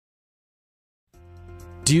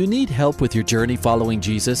Do you need help with your journey following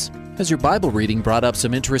Jesus? Has your Bible reading brought up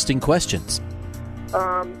some interesting questions?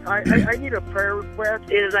 I need a prayer request.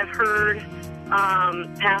 I've heard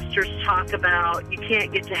pastors talk about you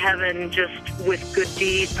can't get to heaven just with good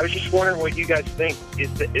deeds. I was just wondering what you guys think.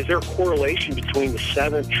 Is there a correlation between the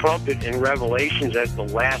seventh trumpet in Revelations as the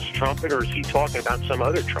last trumpet, or is he talking about some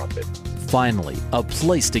other trumpet? Finally, a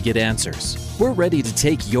place to get answers. We're ready to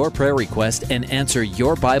take your prayer request and answer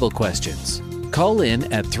your Bible questions. Call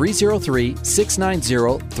in at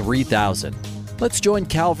 303-690-3000. Let's join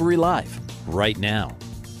Calvary Live right now.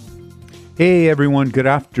 Hey everyone, good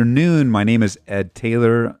afternoon. My name is Ed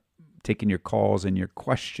Taylor, taking your calls and your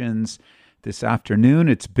questions this afternoon.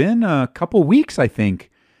 It's been a couple weeks, I think,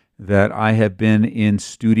 that I have been in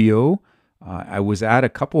studio. I was at a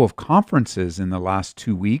couple of conferences in the last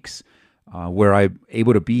 2 weeks where I'm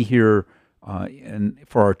able to be here and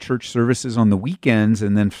for our church services on the weekends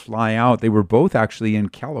and then fly out. They were both actually in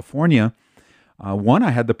California. One I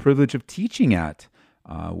had the privilege of teaching at,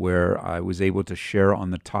 where I was able to share on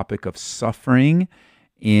the topic of suffering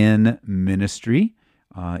in ministry,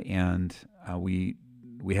 and we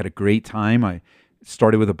had a great time. I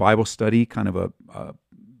started with a Bible study, kind of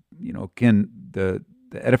again, the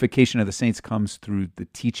edification of the saints comes through the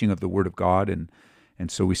teaching of the Word of God, and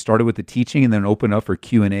so we started with the teaching and then opened up for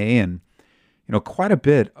Q&A, and quite a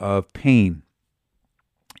bit of pain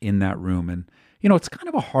in that room, and it's kind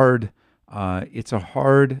of a hard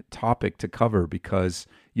topic to cover because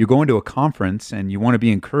you go into a conference and you want to be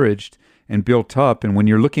encouraged and built up. And when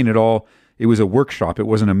you're looking at it was a workshop. It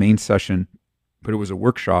wasn't a main session, but it was a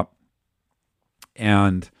workshop.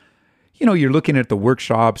 And, you're looking at the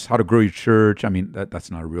workshops, how to grow your church. I mean, that's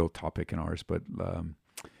not a real topic in ours, but,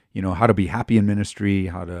 how to be happy in ministry,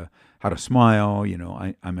 how to smile.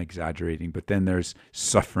 I'm exaggerating, but then there's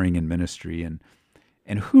suffering in ministry. And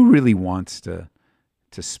who really wants to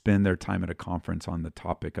spend their time at a conference on the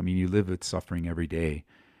topic? I mean, you live with suffering every day,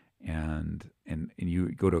 and you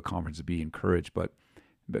go to a conference to be encouraged, but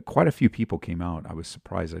quite a few people came out. I was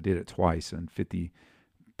surprised. I did it twice, and 50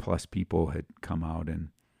 plus people had come out, and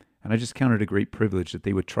I just counted a great privilege that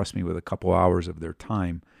they would trust me with a couple hours of their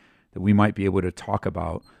time, that we might be able to talk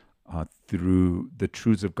about through the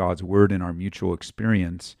truths of God's Word and our mutual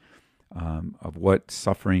experience of what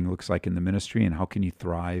suffering looks like in the ministry, and how can you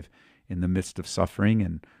thrive in the midst of suffering,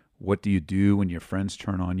 and what do you do when your friends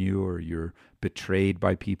turn on you, or you're betrayed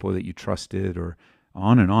by people that you trusted, or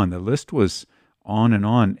on and on. The list was on and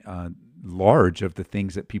on, large of the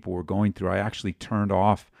things that people were going through. I actually turned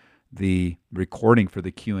off the recording for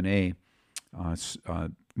the Q&A,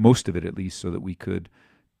 most of it at least, so that we could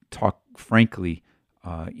talk frankly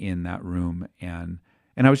in that room. And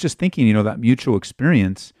I was just thinking, that mutual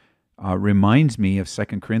experience reminds me of 2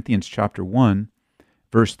 Corinthians chapter 1,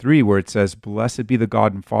 Verse 3, where it says, "Blessed be the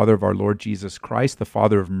God and Father of our Lord Jesus Christ, the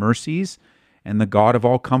Father of mercies and the God of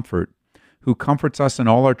all comfort, who comforts us in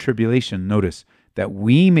all our tribulation." Notice, that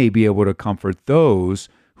we may be able to comfort those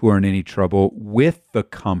who are in any trouble with the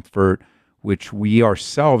comfort which we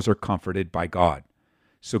ourselves are comforted by God.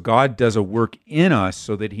 So God does a work in us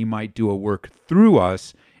so that he might do a work through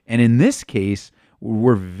us. And in this case,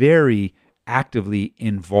 we're very actively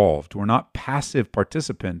involved. We're not passive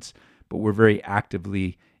participants, but we're very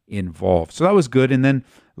actively involved. So that was good. And then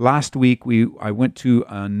last week, I went to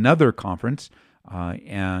another conference,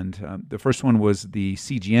 and the first one was the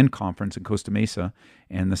CGN conference in Costa Mesa,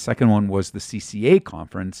 and the second one was the CCA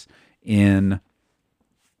conference in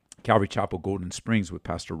Calvary Chapel, Golden Springs, with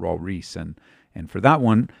Pastor Raul Reese. And for that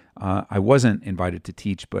one, I wasn't invited to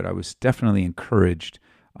teach, but I was definitely encouraged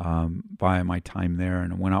by my time there,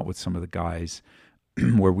 and I went out with some of the guys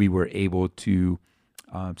where we were able to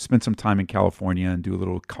spend some time in California and do a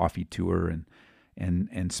little coffee tour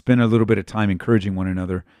and spend a little bit of time encouraging one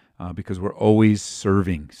another because we're always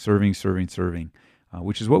serving,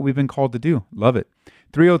 which is what we've been called to do. Love it.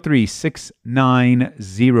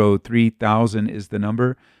 303-690-3000 is the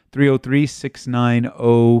number.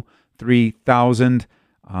 303-690-3000.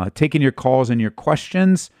 Taking your calls and your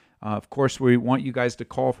questions. Of course, we want you guys to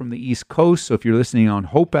call from the East Coast. So if you're listening on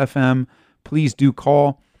Hope FM, please do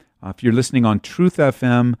call. If you're listening on Truth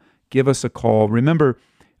FM, give us a call. Remember,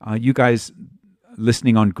 you guys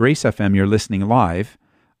listening on Grace FM, you're listening live,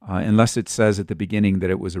 unless it says at the beginning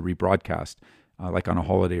that it was a rebroadcast, like on a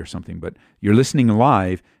holiday or something. But you're listening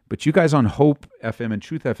live. But you guys on Hope FM and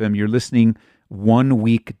Truth FM, you're listening 1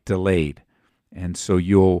 week delayed. And so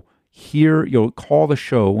you'll call the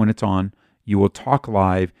show when it's on. You will talk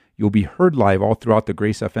live. You'll be heard live all throughout the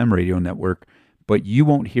Grace FM radio network, but you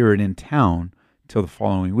won't hear it in town till the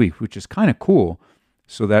following week, which is kind of cool,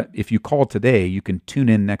 so that if you call today, you can tune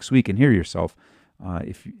in next week and hear yourself.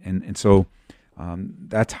 So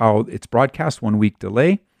that's how it's broadcast, 1 week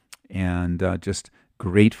delay, and just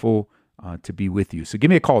grateful to be with you. So give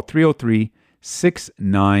me a call,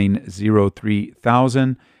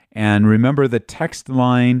 303-690-3000. And remember, the text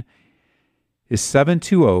line is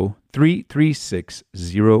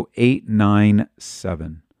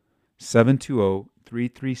 720-336-0897.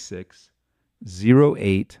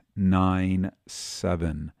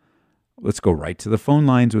 720-336-0897. Let's go right to the phone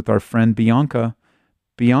lines with our friend Bianca.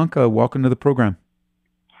 Bianca, welcome to the program.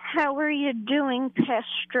 How are you doing,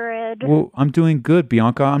 Pastor Ed? Well, I'm doing good,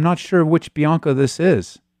 Bianca. I'm not sure which Bianca this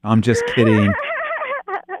is. I'm just kidding.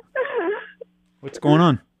 What's going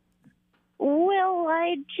on? Well,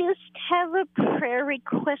 I just have a prayer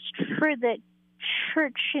request for the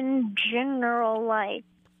church in general. I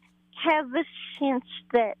have a sense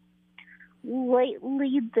that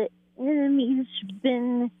lately the enemy's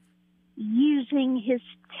been using his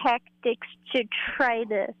tactics to try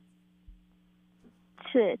to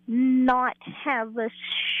not have us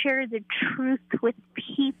share the truth with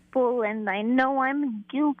people, and I know I'm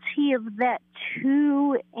guilty of that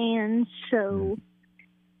too, and so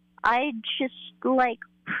I just like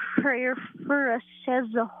prayer for us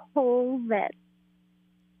as a whole that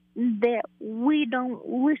we don't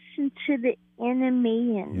listen to the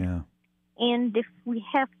enemy, and if we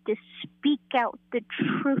have to speak out the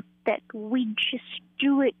truth, that we just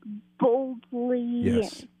do it boldly.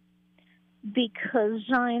 Yes. Because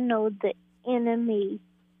I know the enemy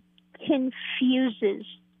confuses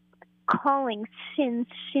calling sin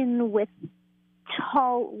with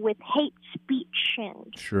hate speech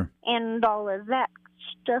and all of that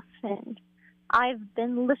stuff. And I've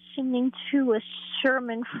been listening to a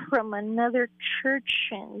sermon from another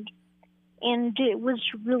church, and it was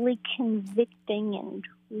really convicting, and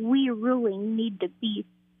we really need to be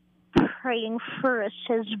praying for us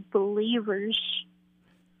as believers.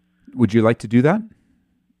 Would you like to do that?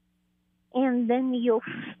 And then you'll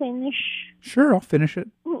finish? Sure, I'll finish it.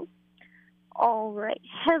 All right.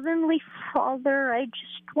 Heavenly Father, I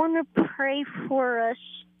just want to pray for us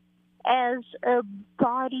as a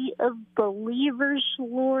body of believers,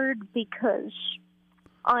 Lord, because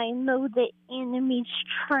I know the enemy's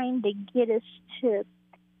trying to get us to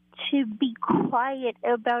be quiet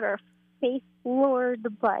about our faith,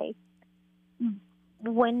 Lord, by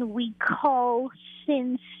when we call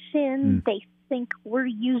sin, they think we're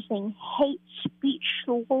using hate speech,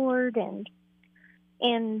 Lord, and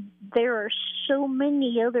there are so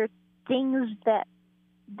many other things that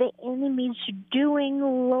the enemy's doing,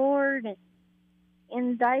 Lord,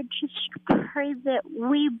 and I just pray that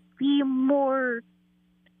we be more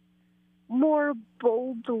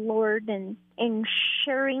bold, Lord, in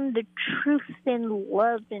sharing the truth in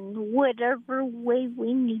love in whatever way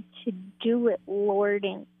we need to do it, Lord.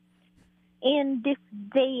 And if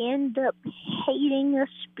they end up hating us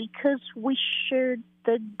because we shared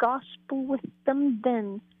the gospel with them,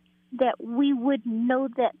 then that we would know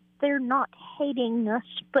that they're not hating us,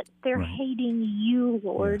 but they're hating you,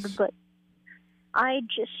 Lord. Yes. But I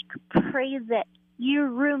just pray that you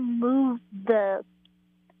remove the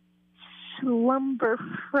slumber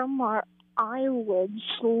from our eyelids,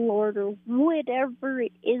 Lord, or whatever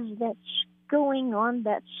it is that's going on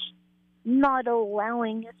that's not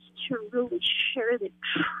allowing us to really share the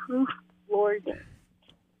truth, Lord,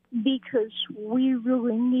 because we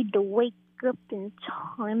really need to wake up in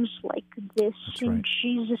times like this. That's in right.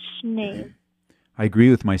 Jesus' name. I agree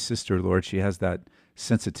with my sister, Lord. She has that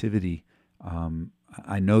sensitivity.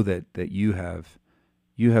 I know that you have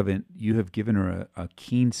given her a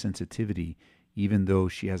keen sensitivity, even though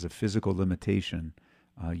she has a physical limitation.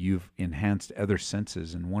 You've enhanced other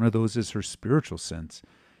senses, and one of those is her spiritual sense.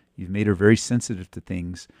 You've made her very sensitive to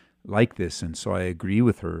things like this, and so I agree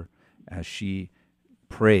with her as she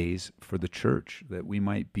prays for the church, that we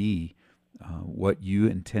might be what you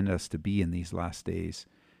intend us to be in these last days,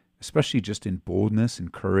 especially just in boldness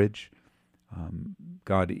and courage.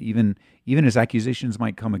 God, even as accusations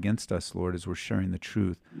might come against us, Lord, as we're sharing the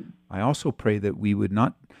truth, I also pray that we would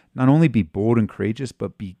not only be bold and courageous,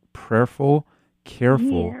 but be prayerful,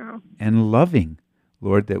 careful, and loving,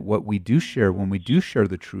 Lord, that what we do share, when we do share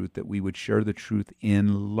the truth, that we would share the truth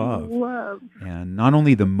in love. And not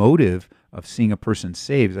only the motive of seeing a person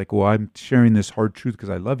saved, like, well, I'm sharing this hard truth because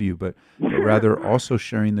I love you, but rather also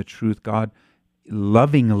sharing the truth, God,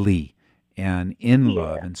 lovingly and in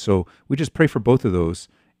love. And so we just pray for both of those.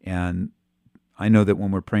 And I know that when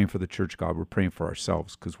we're praying for the church, God, we're praying for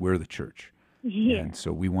ourselves because we're the church. And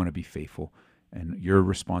so we want to be faithful and your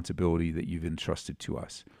responsibility that you've entrusted to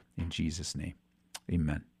us. In Jesus' name,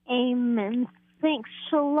 amen. Amen. Thanks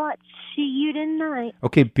a lot. See you tonight.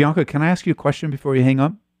 Okay, Bianca, can I ask you a question before you hang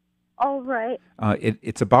up? All right.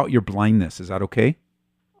 It's about your blindness. Is that okay?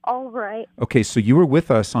 All right. Okay, so you were with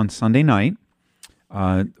us on Sunday night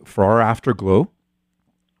for our Afterglow,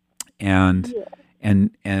 and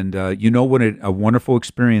you know what a wonderful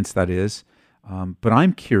experience that is. But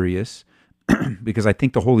I'm curious because I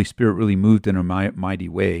think the Holy Spirit really moved in a mighty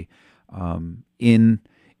way.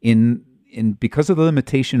 Because of the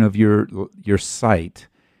limitation of your sight,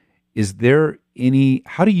 is there any?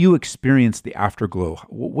 How do you experience the Afterglow?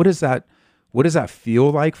 What does that feel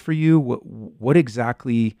like for you? What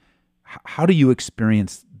exactly? How do you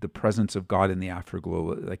experience the presence of God in the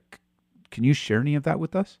Afterglow? Like, can you share any of that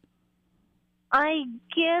with us? I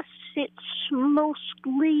guess it's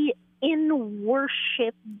mostly in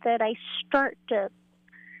worship that I start to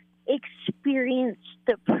experience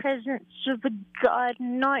the presence of God,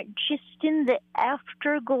 not just in the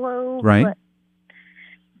Afterglow, right?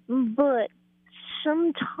 But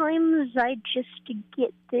sometimes I just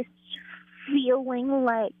get this feeling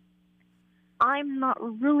like I'm not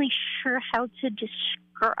really sure how to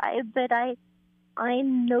describe it. I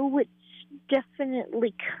know it's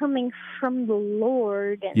definitely coming from the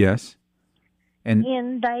Lord. Yes.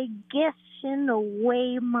 And I guess in a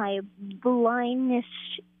way my blindness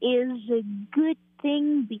is a good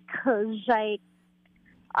thing because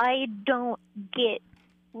I don't get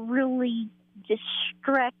really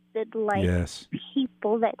distracted like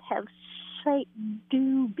people that have sight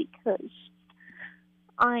do, because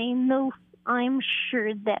I'm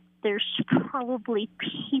sure that there's probably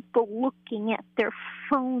people looking at their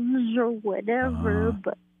phones or whatever,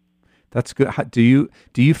 but that's good. Do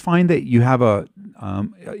you find that you have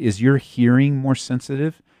is your hearing more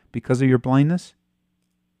sensitive because of your blindness?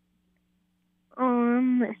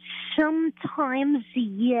 Sometimes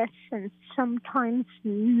yes, and sometimes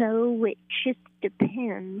no. It just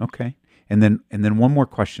depends. Okay. And then one more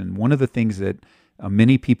question. One of the things that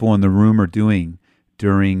many people in the room are doing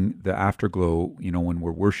during the Afterglow, when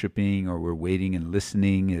we're worshiping or we're waiting and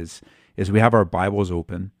listening, is we have our Bibles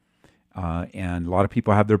open. And a lot of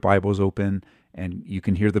people have their Bibles open, and you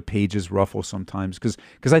can hear the pages ruffle sometimes.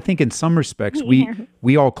 Because I think in some respects,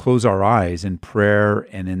 we all close our eyes in prayer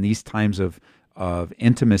and in these times of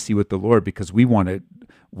intimacy with the Lord, because we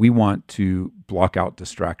want to block out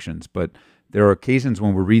distractions. But there are occasions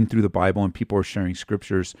when we're reading through the Bible and people are sharing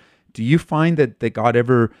scriptures. Do you find that God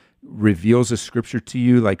ever reveals a scripture to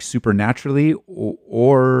you like supernaturally,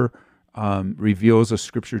 or reveals a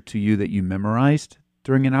scripture to you that you memorized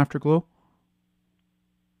during an Afterglow?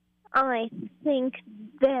 I think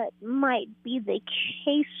that might be the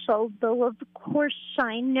case, although of course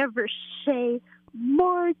I never say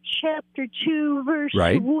Mark chapter 2 verse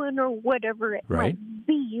 1 or whatever it might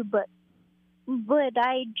be, but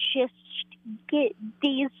I just get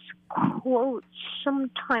these quotes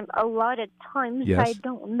sometimes. A lot of times I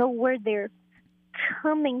don't know where they're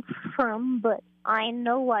coming from, but I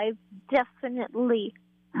know I've definitely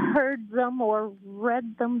heard them or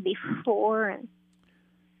read them before.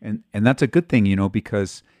 And that's a good thing,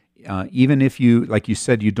 because even if you, like you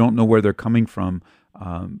said, you don't know where they're coming from,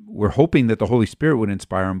 we're hoping that the Holy Spirit would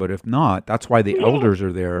inspire them. But if not, that's why the elders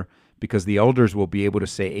are there, because the elders will be able to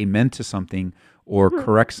say amen to something or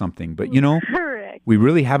correct something. But, we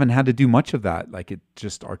really haven't had to do much of that. Like,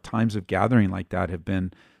 our times of gathering like that have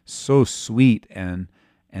been so sweet and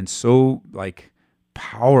so like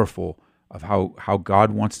powerful of how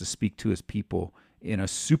God wants to speak to his people in a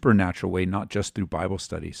supernatural way, not just through Bible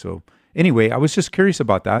study. So anyway, I was just curious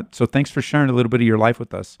about that. So thanks for sharing a little bit of your life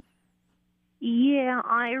with us. Yeah,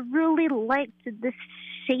 I really liked the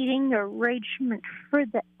seating arrangement for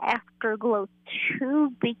the Afterglow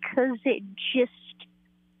too, because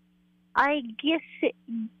I guess it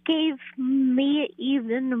gave me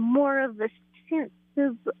even more of a sense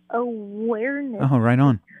of awareness. Oh, right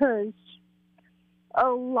on. Because a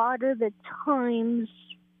lot of the times,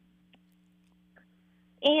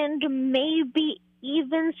 and maybe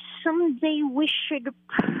even someday, we should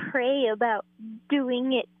pray about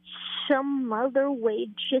doing it some other way,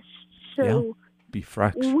 just so be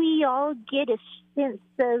fresh. We all get a sense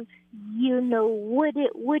of, what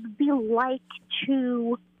it would be like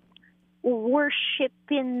to worship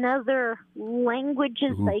in other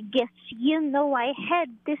languages. Ooh. I guess, I had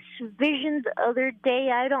this vision the other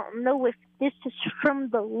day. I don't know if this is from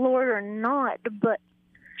the Lord or not, but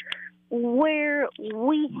where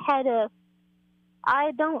we had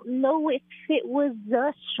I don't know if it was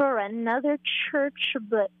us or another church,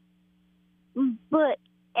 but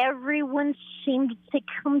everyone seemed to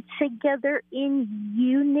come together in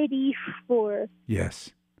unity for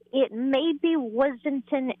it maybe wasn't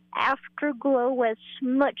an afterglow as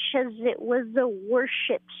much as it was a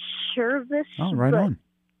worship service. Oh, right on.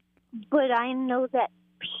 But I know that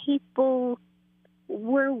people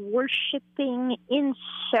were worshiping in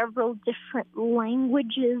several different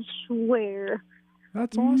languages where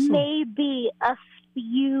That's awesome. maybe a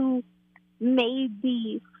few,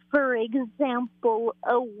 maybe, for example,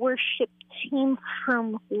 a worship team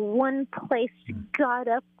from one place got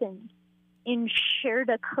up and shared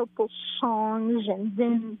a couple songs, and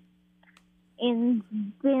then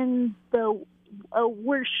a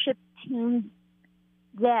worship team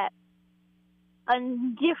that a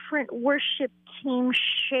different worship team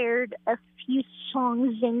shared a few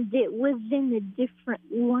songs, and it was in a different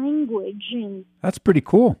language, and That's pretty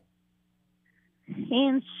cool.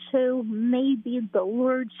 so maybe the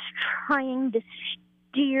Lord's trying to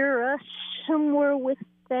steer us somewhere with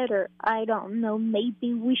that, or I don't know,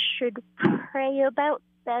 maybe we should pray about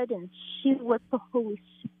that and see what the Holy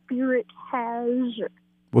Spirit has.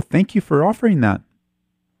 Well, thank you for offering that.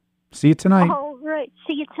 See you tonight. All right.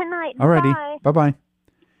 See you tonight. Alrighty. Bye. Bye-bye.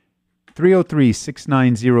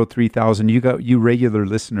 303-690-3000. You regular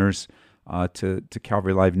listeners to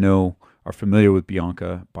Calvary Live are familiar with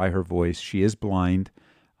Bianca by her voice. She is blind.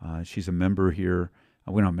 She's a member here.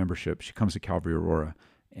 We don't have membership. She comes to Calvary Aurora.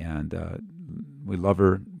 And we love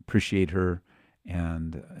her, appreciate her,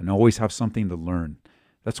 and always have something to learn.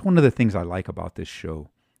 That's one of the things I like about this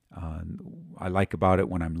show. I like about it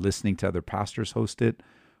when I'm listening to other pastors host it,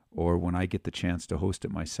 or when I get the chance to host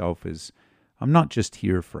it myself, is I'm not just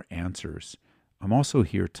here for answers. I'm also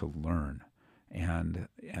here to learn. And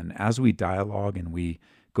as we dialogue and we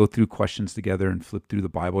go through questions together and flip through the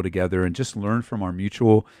Bible together and just learn from our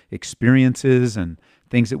mutual experiences and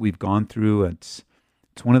things that we've gone through, it's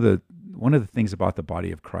one of the things about the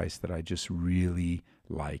body of Christ that I just really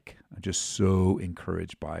like. I'm just so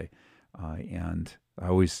encouraged by, and I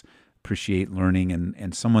always appreciate learning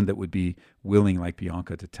and someone that would be willing, like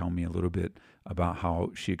Bianca, to tell me a little bit about how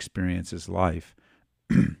she experiences life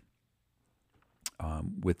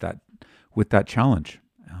with that challenge,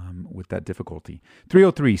 with that difficulty.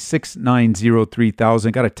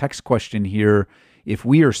 303-690-3000. Got a text question here. If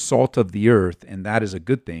we are salt of the earth, and that is a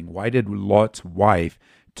good thing, why did Lot's wife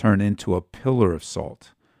turn into a pillar of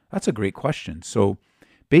salt? That's a great question. So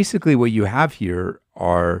basically what you have here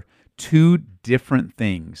are two different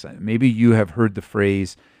things. Maybe you have heard the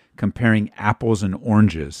phrase comparing apples and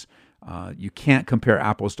oranges. You can't compare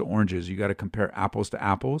apples to oranges. You got to compare apples to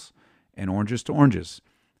apples and oranges to oranges.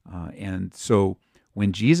 And so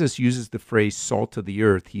when Jesus uses the phrase salt of the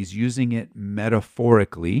earth, he's using it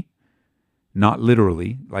metaphorically, not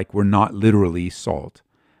literally, like we're not literally salt.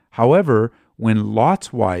 However, when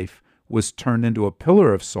Lot's wife was turned into a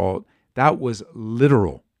pillar of salt, that was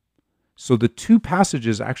literal. So the two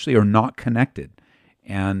passages actually are not connected.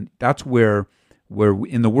 And that's where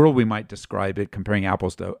in the world we might describe it comparing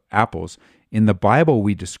apples to apples. In the Bible,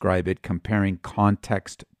 we describe it comparing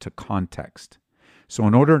context to context. So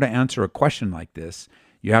in order to answer a question like this,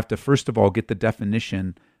 you have to first of all get the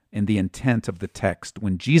definition and the intent of the text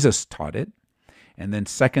when Jesus taught it. And then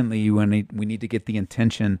secondly, we need to get the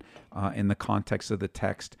intention in the context of the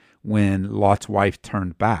text when Lot's wife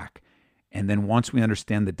turned back. And then once we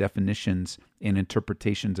understand the definitions and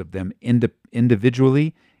interpretations of them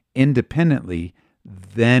individually, independently,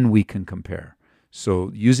 then we can compare.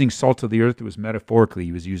 So using salt of the earth was metaphorically,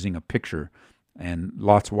 he was using a picture. And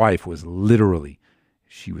Lot's wife was literally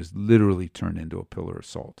turned into a pillar of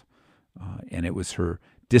salt. And it was her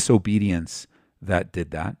disobedience that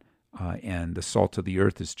did that. And the salt of the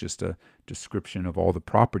earth is just a description of all the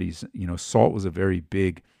properties. You know, salt was a very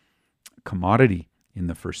big commodity in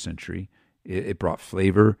the first century. It brought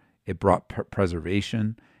flavor, it brought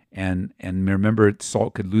preservation, and remember,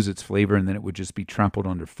 salt could lose its flavor and then it would just be trampled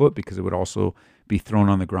underfoot because it would also be thrown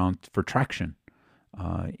on the ground for traction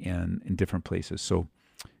and in different places. So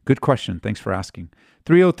good question. Thanks for asking.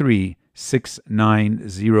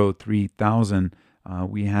 303-690-3000.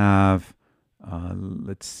 We have,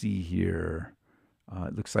 let's see here.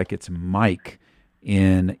 It looks like it's Mike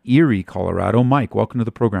in Erie, Colorado. Mike, welcome to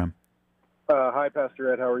the program. Hi,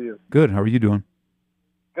 Pastor Ed. How are you? Good. How are you doing?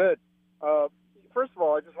 Good. First of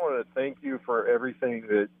all, I just wanted to thank you for everything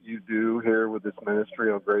that you do here with this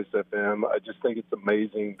ministry on Grace FM. I just think it's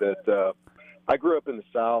amazing that I grew up in the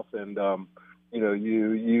South, and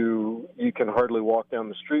you can hardly walk down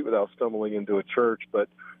the street without stumbling into a church. But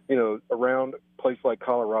around a place like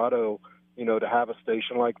Colorado, to have a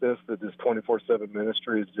station like this that is 24/7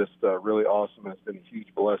 ministry is just really awesome. It's been a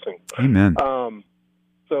huge blessing. Amen.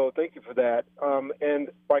 So thank you for that. And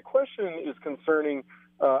my question is concerning,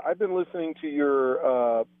 I've been listening to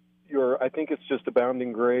your I think it's just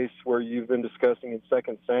Abounding Grace, where you've been discussing in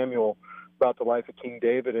 2 Samuel about the life of King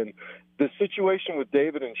David. And the situation with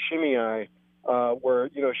David and Shimei, where,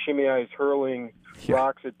 Shimei is hurling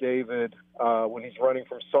rocks at David when he's running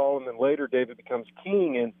from Saul, and then later David becomes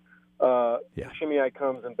king, and Shimei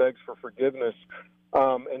comes and begs for forgiveness.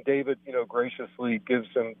 And David, graciously gives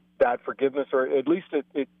him that forgiveness, or at least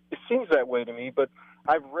it seems that way to me. But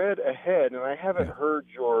I've read ahead, and I haven't heard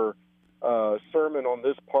your sermon on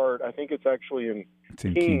this part. I think it's actually in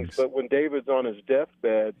Kings. But when David's on his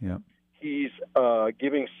deathbed, he's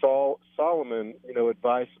giving Solomon,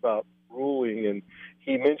 advice about ruling, and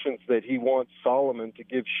he mentions that he wants Solomon to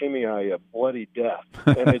give Shimei a bloody death,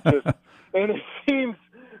 and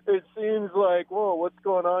it seems like, whoa, what's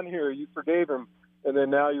going on here? You forgave him, and then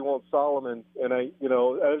now you want Solomon. And I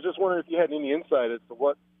was just wondering if you had any insight as to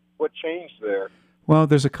what changed there. Well,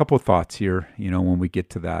 there's a couple of thoughts here, when we get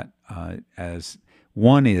to that. As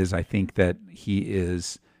one is, I think that he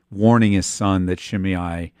is warning his son that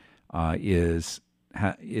Shimei is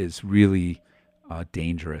really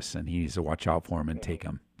dangerous, and he needs to watch out for him and take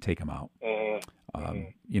him out.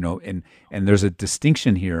 And there's a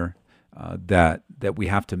distinction here that we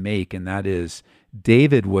have to make, and that is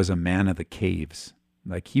David was a man of the caves.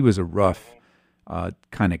 Like, he was a rough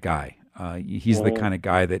kind of guy. He's the kind of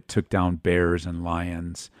guy that took down bears and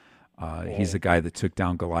lions. He's the guy that took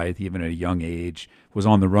down Goliath even at a young age, was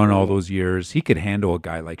on the run all those years. He could handle a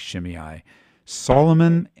guy like Shimei.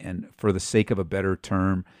 Solomon, and for the sake of a better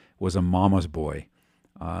term, was a mama's boy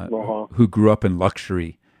who grew up in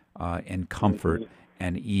luxury and comfort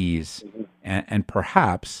and ease. And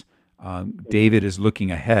perhaps David is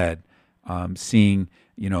looking ahead, seeing,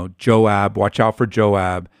 Joab, watch out for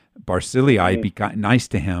Joab. Barzillai, be nice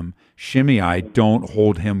to him. Shimei, don't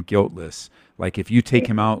hold him guiltless. Like, if you take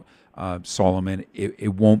him out, Solomon,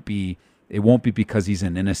 it won't be because he's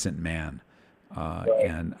an innocent man.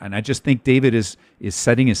 And I just think David is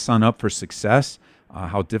setting his son up for success.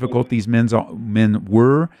 How difficult these men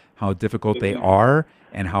were, how difficult they are,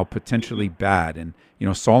 and how potentially bad. And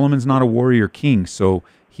Solomon's not a warrior king, so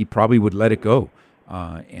he probably would let it go. He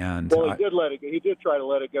did let it go. He did try to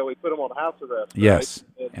let it go. He put him on house arrest. Yes,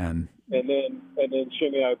 right? And then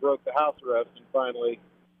Shimei broke the house arrest, and finally,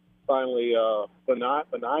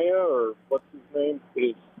 Benaiah, or what's his name,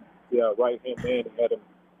 his right hand man, and had him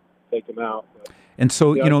take him out. And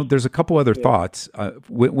so, there's a couple other thoughts.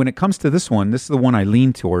 When it comes to this one, this is the one I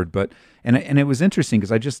lean toward. But and it was interesting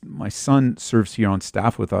because my son serves here on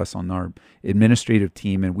staff with us on our administrative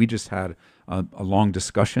team, and we just had a long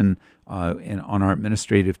discussion on our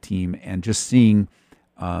administrative team, and just seeing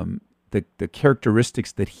the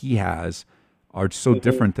characteristics that he has are so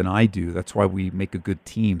different than I do. That's why we make a good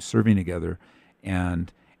team serving together,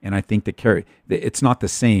 and I think it's not the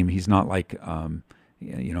same. He's not like.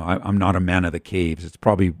 I'm not a man of the caves. It's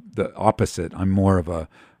probably the opposite. I'm more of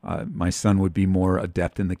my son would be more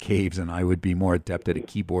adept in the caves, and I would be more adept at a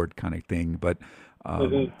keyboard kind of thing. But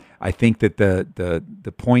I think that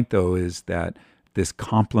the point, though, is that this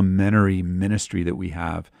complementary ministry that we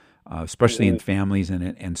have, especially in families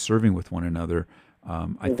and serving with one another,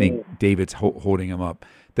 I think David's holding him up.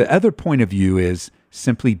 The other point of view is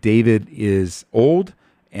simply David is old,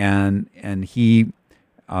 and he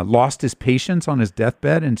lost his patience on his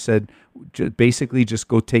deathbed and said, basically, just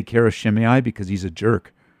go take care of Shimei because he's a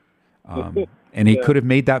jerk. And he could have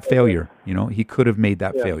made that failure. He could have made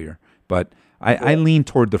that failure. But I lean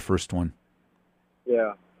toward the first one.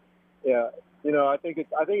 Yeah. I think it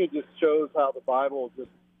just shows how the Bible just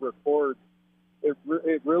records. It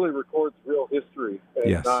really records real history,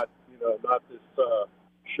 and not this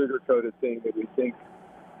sugar-coated thing that we think.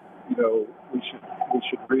 We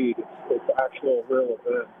should read. It's actual real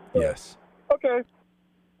event. So. Yes. Okay.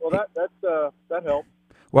 Well, that helps.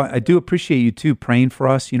 Well, I do appreciate you too praying for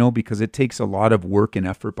us. Because it takes a lot of work and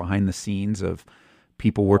effort behind the scenes of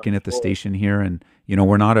people working at the station here, and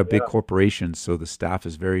we're not a big corporation, so the staff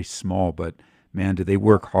is very small. But man, do they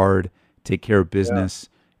work hard, take care of business,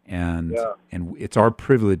 and it's our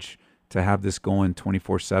privilege to have this going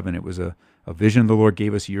 24/7. It was a vision the Lord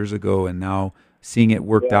gave us years ago, and now seeing it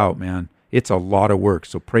worked out, man, it's a lot of work.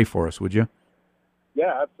 So pray for us, would you?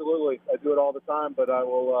 Yeah, absolutely. I do it all the time, but I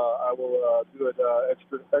will do it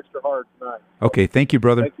extra hard tonight. Okay, thank you,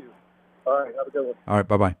 brother. Thank you. All right, have a good one. All right,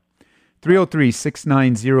 bye-bye.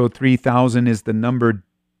 303-690-3000 is the number.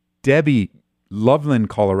 Debbie, Loveland,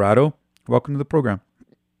 Colorado. Welcome to the program.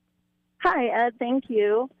 Hi, Ed. Thank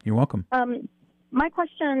you. You're welcome. My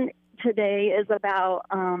question today is about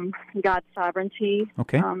God's sovereignty.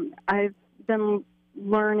 Okay. I've been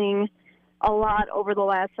learning a lot over the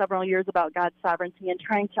last several years about God's sovereignty and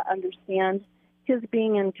trying to understand his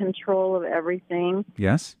being in control of everything.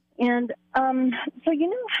 Yes. And so you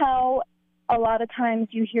know how a lot of times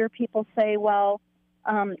you hear people say, well,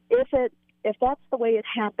 if that's the way it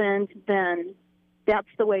happened, then that's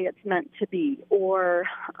the way it's meant to be. Or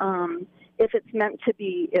if it's meant to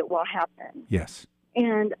be, it will happen. Yes.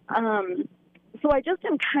 And so I just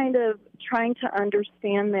am kind of trying to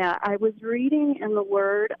understand that. I was reading in the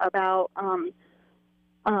Word about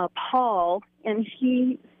Paul, and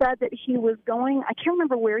he said that he was going, I can't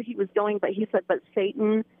remember where he was going, but he said, but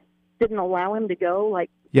Satan didn't allow him to go, like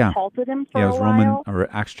halted him for a while. Yeah, it was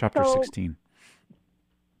Acts chapter 16.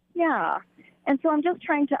 Yeah. And so I'm just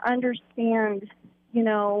trying to understand, you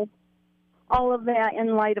know, all of that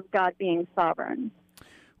in light of God being sovereign.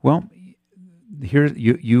 Well, here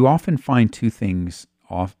you often find two things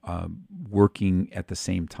working at the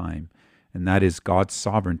same time, and that is God's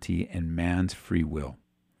sovereignty and man's free will.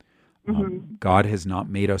 God has not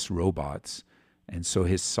made us robots, and so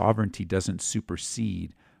his sovereignty doesn't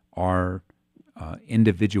supersede our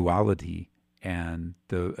individuality and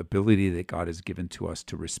the ability that God has given to us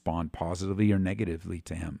to respond positively or negatively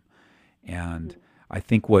to him. And I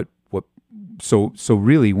think so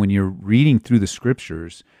really when you're reading through the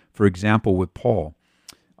scriptures, for example, with Paul,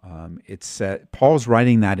 it said Paul's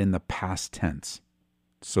writing that in the past tense.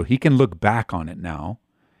 So he can look back on it now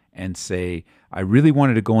and say, I really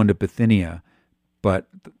wanted to go into Bithynia, but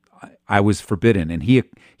I was forbidden. And he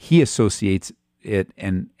associates it,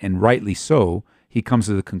 and rightly so, he comes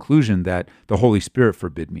to the conclusion that the Holy Spirit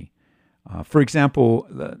forbid me. For example,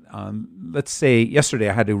 let's say yesterday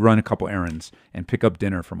I had to run a couple errands and pick up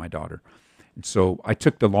dinner for my daughter. And so I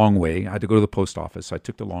took the long way. I had to go to the post office. So I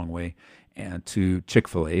took the long way and to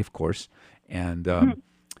Chick-fil-A, of course. And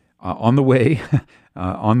on the way,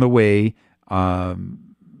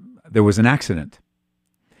 there was an accident.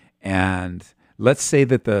 And let's say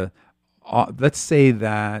that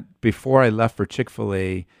before I left for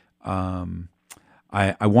Chick-fil-A,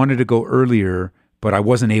 I wanted to go earlier, but I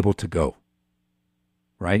wasn't able to go.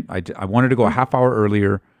 Right? I wanted to go a half hour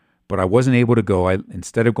earlier, but I wasn't able to go.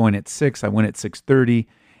 Instead of going at 6, I went at 6:30.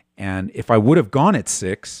 And if I would have gone at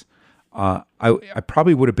 6, I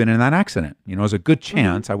probably would have been in that accident. You know, there's a good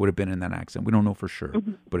chance I would have been in that accident. We don't know for sure,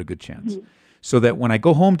 but a good chance. So that when I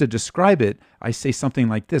go home to describe it, I say something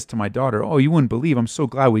like this to my daughter: "Oh, you wouldn't believe, I'm so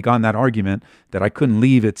glad we got in that argument that I couldn't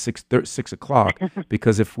leave at 6 o'clock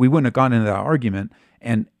because if we wouldn't have gotten into that argument,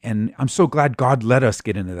 and I'm so glad God let us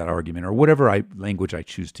get into that argument," or whatever language I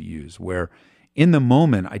choose to use, where in the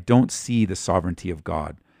moment I don't see the sovereignty of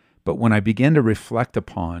God. But when I begin to reflect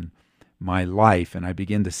upon my life and I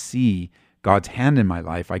begin to see God's hand in my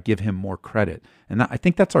life, I give him more credit. And I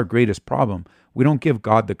think that's our greatest problem. We don't give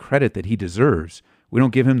God the credit that he deserves. We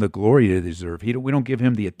don't give him the glory that he deserves. We don't give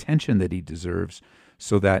him the attention that he deserves,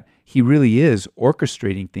 so that he really is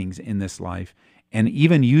orchestrating things in this life and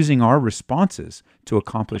even using our responses to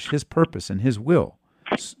accomplish his purpose and his will.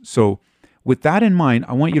 So with that in mind,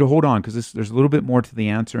 I want you to hold on, because there's a little bit more to the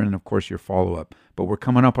answer and, of course, your follow-up. But we're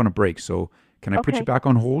coming up on a break, so can I put you back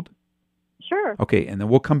on hold? Sure. Okay, and then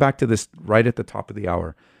we'll come back to this right at the top of the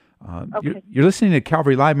hour. You're listening to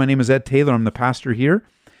Calvary Live. My name is Ed Taylor. I'm the pastor here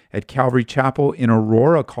at Calvary Chapel in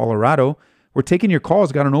Aurora, Colorado. We're taking your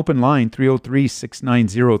calls. Got an open line,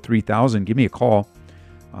 303-690-3000. Give me a call.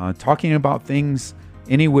 Talking about things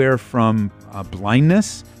anywhere from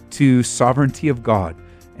blindness to sovereignty of God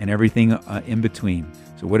and everything in between.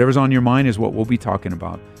 So whatever's on your mind is what we'll be talking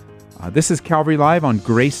about. This is Calvary Live on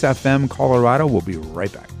Grace FM Colorado. We'll be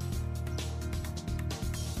right back.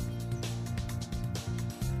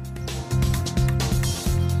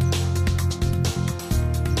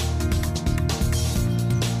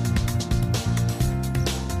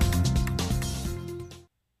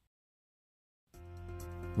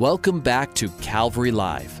 Welcome back to Calvary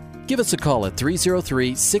Live. Give us a call at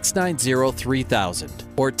 303-690-3000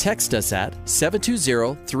 or text us at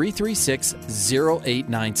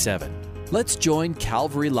 720-336-0897. Let's join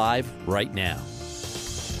Calvary Live right now.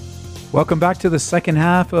 Welcome back to the second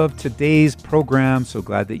half of today's program. So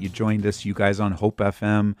glad that you joined us, you guys on Hope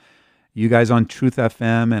FM, you guys on Truth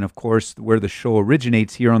FM, and of course where the show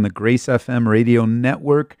originates here on the Grace FM radio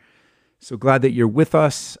network. So glad that you're with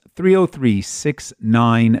us.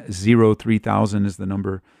 303-690-3000 is the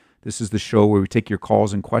number. This is the show where we take your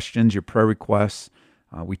calls and questions, your prayer requests.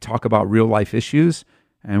 We talk about real life issues,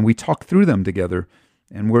 and we talk through them together.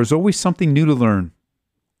 And there's always something new to learn,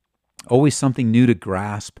 always something new to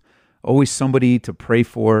grasp, always somebody to pray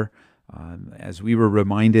for. As we were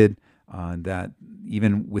reminded that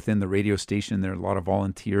even within the radio station, there are a lot of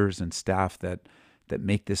volunteers and staff that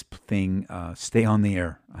make this thing stay on the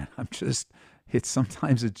air.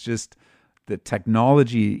 Sometimes it's just the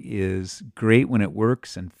technology is great when it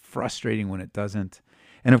works and frustrating when it doesn't.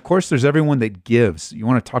 And of course, there's everyone that gives. You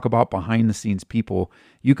want to talk about behind the scenes people.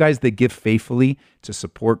 You guys that give faithfully to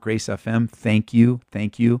support Grace FM, thank you.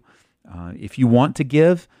 Thank you. If you want to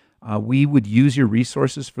give, we would use your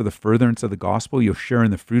resources for the furtherance of the gospel. You'll share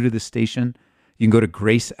in the fruit of the station. You can go to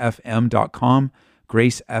gracefm.com,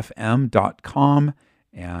 gracefm.com,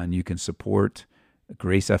 and you can support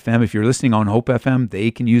Grace FM. If you're listening on Hope FM,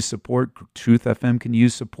 they can use support. Truth FM can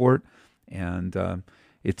use support. And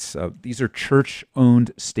these are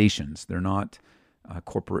church-owned stations. They're not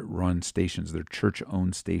corporate-run stations. They're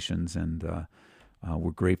church-owned stations, and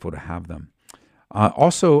we're grateful to have them.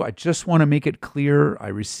 Also, I just want to make it clear, I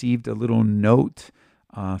received a little note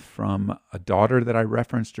from a daughter that I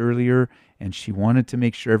referenced earlier, and she wanted to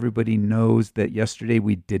make sure everybody knows that yesterday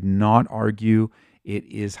we did not argue. It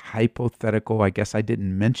is hypothetical. I guess I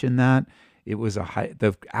didn't mention that. It was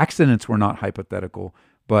the accidents were not hypothetical,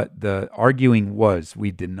 but the arguing was.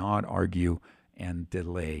 We did not argue and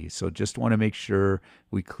delay. So just want to make sure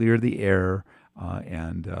we clear the air,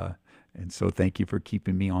 and so thank you for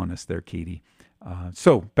keeping me honest there, Katie.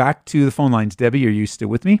 So back to the phone lines. Debbie, are you still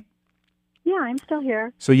with me? Yeah, I'm still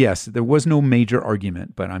here. So yes, there was no major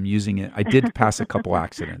argument, but I'm using it. I did pass a couple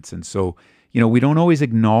accidents. And so, we don't always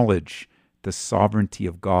acknowledge the sovereignty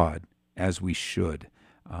of God as we should,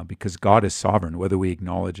 because God is sovereign, whether we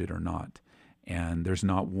acknowledge it or not. And there's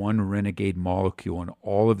not one renegade molecule in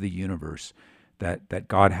all of the universe that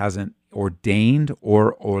God hasn't ordained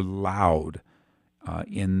or allowed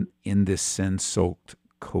in this sin-soaked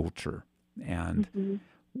culture. And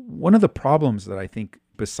one of the problems that I think,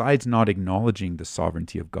 besides not acknowledging the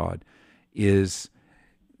sovereignty of God, is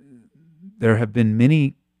there have been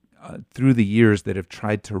many through the years that have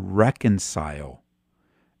tried to reconcile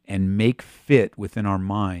and make fit within our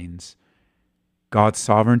minds God's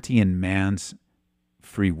sovereignty and man's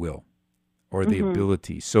free will, or the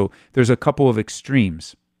ability. So there's a couple of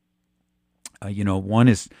extremes. One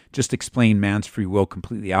is just explain man's free will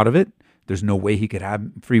completely out of it. There's no way he could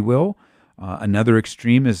have free will. Another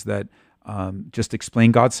extreme is that just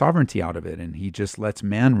explain God's sovereignty out of it, and he just lets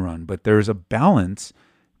man run. But there's a balance,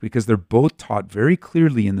 because they're both taught very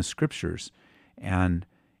clearly in the scriptures. And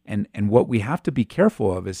what we have to be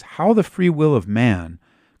careful of is how the free will of man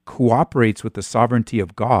cooperates with the sovereignty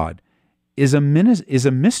of God is a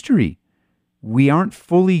mystery. We aren't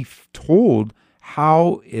fully told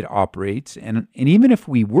how it operates, and even if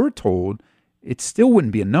we were told, it still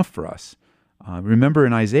wouldn't be enough for us. Remember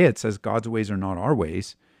in Isaiah, it says God's ways are not our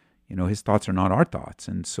ways. His thoughts are not our thoughts.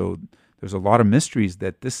 And so there's a lot of mysteries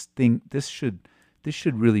that this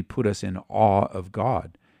should really put us in awe of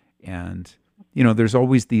God. And, there's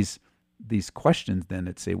always these questions then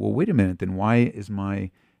that say, well, wait a minute, then why is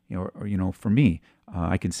for me,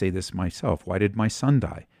 I can say this myself. Why did my son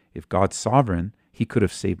die? If God's sovereign, he could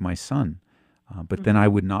have saved my son. But then I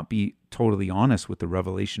would not be totally honest with the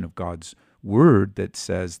revelation of God's word that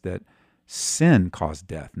says that sin caused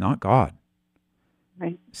death, not God.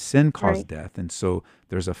 Right. Sin caused death. And so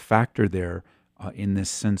there's a factor there in this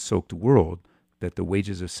sin-soaked world that the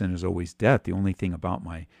wages of sin is always death. The only thing about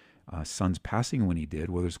my son's passing when he did,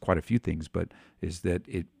 well, there's quite a few things, but is that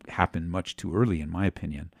it happened much too early, in my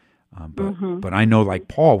opinion. But I know, like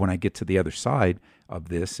Paul, when I get to the other side of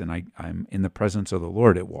this and I'm in the presence of the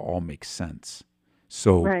Lord, it will all make sense.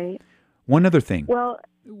 So one other thing. Well,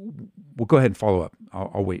 go ahead and follow up.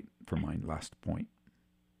 I'll wait for my last point.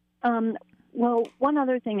 Well, one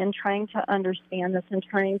other thing in trying to understand this and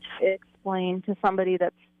trying to explain to somebody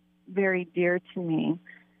that's very dear to me,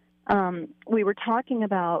 we were talking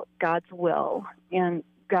about God's will and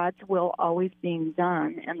God's will always being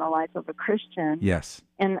done in the life of a Christian. Yes.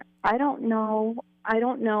 And I don't know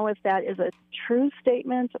if that is a true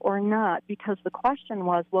statement or not, because the question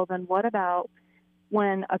was, well, then what about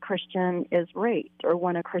when a Christian is raped or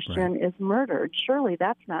when a Christian is murdered? Surely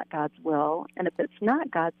that's not God's will. And if it's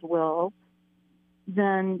not God's will,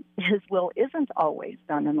 then his will isn't always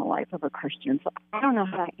done in the life of a Christian. So I don't know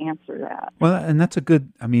how to answer that. Well, and that's a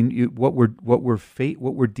good, what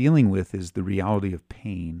we're dealing with is the reality of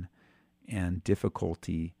pain and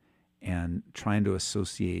difficulty, and trying to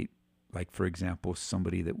associate, like, for example,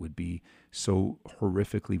 somebody that would be so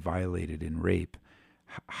horrifically violated in rape.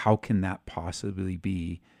 How can that possibly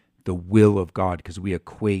be the will of God? Because we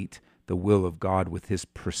equate the will of God with his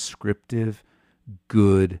prescriptive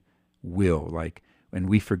good will. And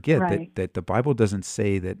we forget that the Bible doesn't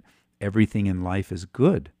say that everything in life is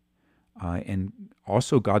good. And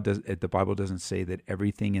also the Bible doesn't say that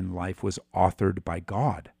everything in life was authored by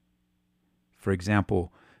God. For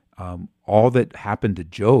example, all that happened to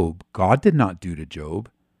Job, God did not do to Job.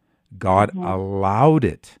 God allowed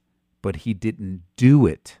it, but he didn't do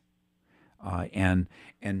it. And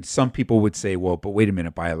some people would say, well, but wait a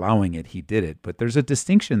minute, by allowing it, he did it. But there's a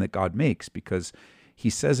distinction that God makes, because he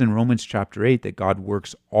says in Romans chapter 8 that God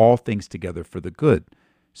works all things together for the good.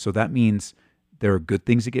 So that means there are good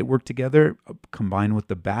things that get worked together combined with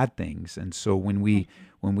the bad things. And so when we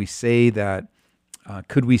say that,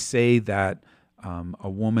 could we say that a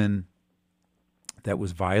woman that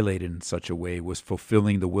was violated in such a way was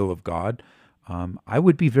fulfilling the will of God? I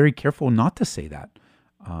would be very careful not to say that.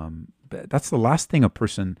 That's the last thing a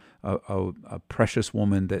precious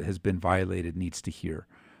woman that has been violated needs to hear.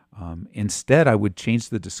 Instead, I would change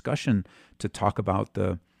the discussion to talk about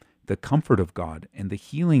the comfort of God and the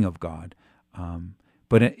healing of God.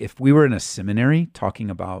 But if we were in a seminary talking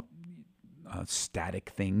about static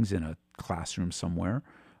things in a classroom somewhere,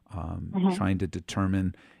 trying to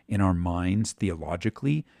determine in our minds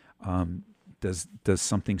theologically, does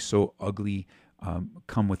something so ugly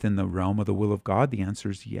come within the realm of the will of God? The answer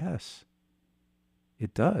is yes.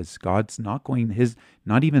 It does. God's not going,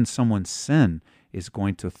 not even someone's sin is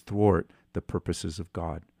going to thwart the purposes of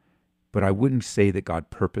God. But I wouldn't say that God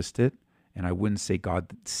purposed it, and I wouldn't say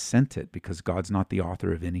God sent it, because God's not the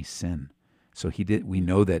author of any sin. So we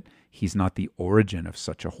know that he's not the origin of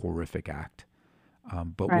such a horrific act.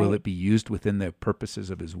 But will it be used within the purposes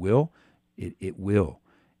of his will? It will.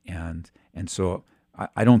 And so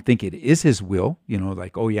I don't think it is his will,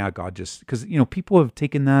 like, oh yeah, God just, because, people have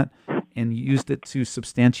taken that and used it to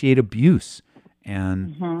substantiate abuse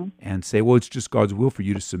and say, well, it's just God's will for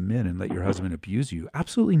you to submit and let your husband abuse you.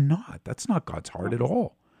 Absolutely not. That's not God's heart at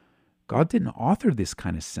all. God didn't author this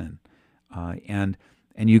kind of sin. And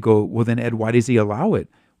you go, well, then Ed, why does he allow it?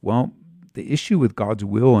 Well, the issue with God's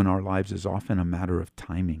will in our lives is often a matter of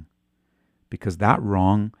timing, because that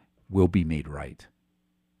wrong will be made right.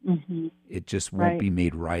 It just won't be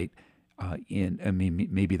made right.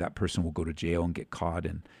 Maybe that person will go to jail and get caught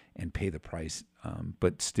and pay the price.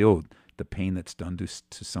 But still, the pain that's done to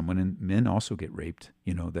someone, and men also get raped,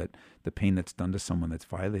 that the pain that's done to someone that's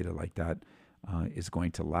violated like that is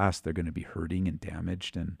going to last. They're going to be hurting and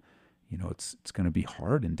damaged, and it's going to be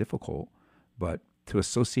hard and difficult. But to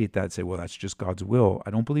associate that and say, well, that's just God's will,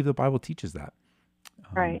 I don't believe the Bible teaches that.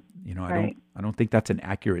 I don't think that's an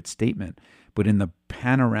accurate statement. But in the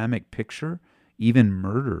panoramic picture, even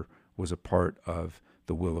murder was a part of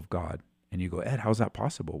the will of God. And you go, Ed, how's that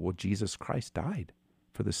possible? Well, Jesus Christ died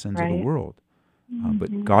for the sins of the world.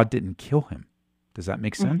 But God didn't kill him. Does that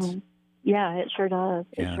make sense? Yeah, it sure does.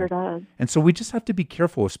 It sure does. And so we just have to be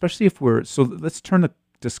careful, especially if so let's turn the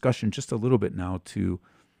discussion just a little bit now to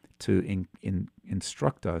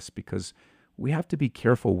instruct us, because we have to be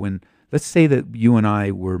careful when, let's say that you and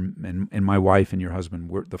I were, and my wife and your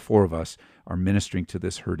husband, the four of us are ministering to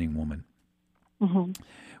this hurting woman.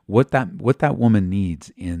 What that woman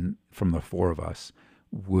needs from the four of us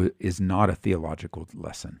is not a theological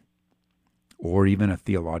lesson or even a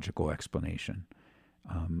theological explanation.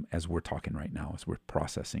 As we're talking right now, as we're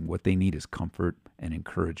processing, what they need is comfort and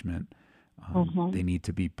encouragement. They need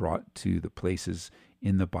to be brought to the places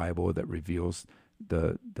in the Bible that reveals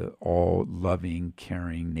the all loving,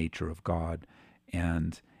 caring nature of God.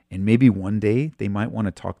 And maybe one day they might want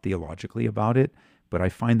to talk theologically about it, but I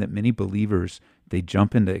find that many believers, they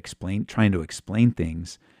jump into trying to explain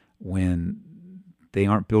things when they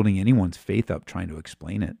aren't building anyone's faith up trying to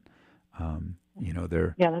explain it.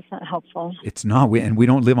 That's not helpful. It's not, and we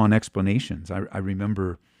don't live on explanations. I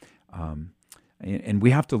remember, and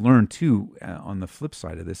we have to learn too, on the flip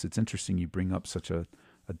side of this. It's interesting you bring up such a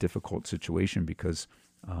difficult situation, because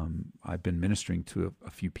I've been ministering to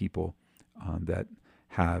a few people that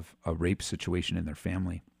have a rape situation in their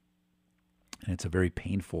family. And it's a very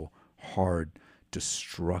painful, hard,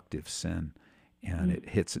 destructive sin. And it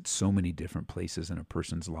hits at so many different places in a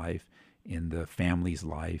person's life, in the family's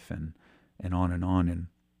life, and on and on.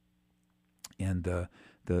 And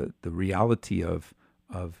the reality of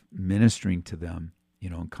ministering to them,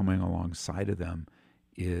 and coming alongside of them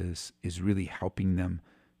is really helping them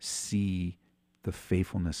see the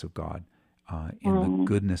faithfulness of God and the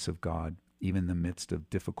goodness of God, even in the midst of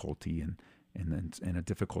difficulty and a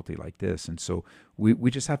difficulty like this. And so we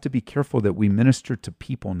just have to be careful that we minister to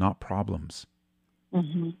people, not problems.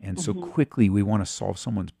 So quickly we want to solve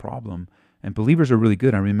someone's problem. And believers are really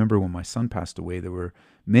good. I remember when my son passed away, there were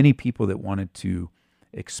many people that wanted to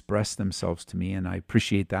express themselves to me, and I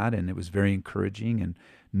appreciate that. And it was very encouraging, and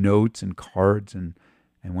notes and cards. And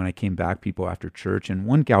when I came back, people after church, and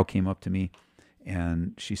one gal came up to me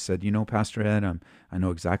and she said, Pastor Ed, I know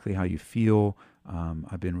exactly how you feel.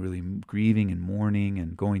 I've been really grieving and mourning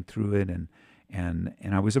and going through it. And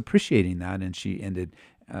I was appreciating that. And she ended,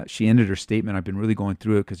 she ended her statement, I've been really going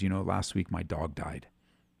through it because, last week my dog died.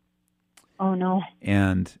 Oh, no.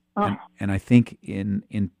 And I think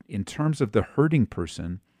in terms of the hurting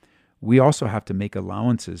person, we also have to make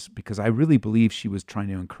allowances, because I really believe she was trying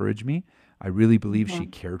to encourage me. I really believe she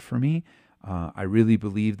cared for me. I really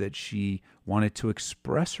believe that she wanted to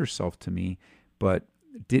express herself to me, but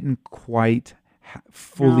didn't quite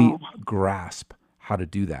fully grasp how to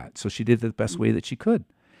do that. So she did it the best way that she could.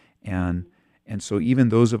 And so even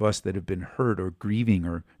those of us that have been hurt or grieving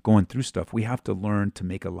or going through stuff, we have to learn to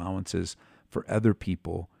make allowances for other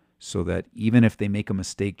people, so that even if they make a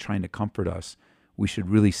mistake trying to comfort us, we should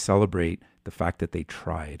really celebrate the fact that they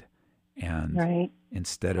tried. And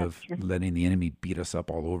instead of letting the enemy beat us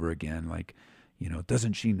up all over again, like,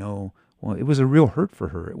 doesn't she know? Well, it was a real hurt for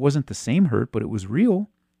her. It wasn't the same hurt, but it was real.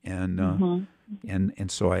 And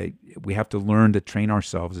and so we have to learn to train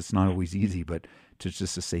ourselves. It's not always easy, but to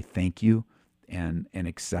say thank you and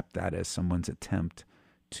accept that as someone's attempt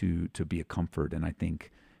to be a comfort. And I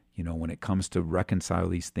think, when it comes to reconcile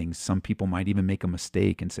these things, some people might even make a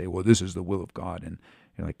mistake and say, well, this is the will of God. And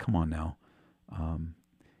you're like, come on now.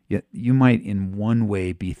 Yet you might in one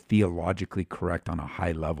way be theologically correct on a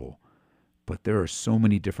high level, but there are so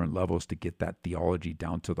many different levels to get that theology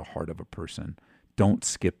down to the heart of a person. Don't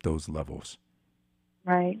skip those levels.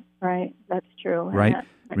 Right. That's true. Right.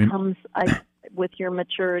 And that comes with your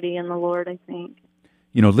maturity in the Lord, I think.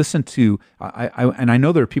 Listen to, I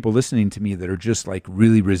know there are people listening to me that are just like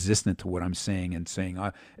really resistant to what I'm saying and saying,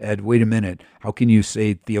 Ed, wait a minute, how can you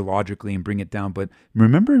say theologically and bring it down? But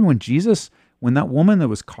remember when that woman that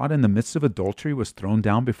was caught in the midst of adultery was thrown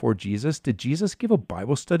down before Jesus, did Jesus give a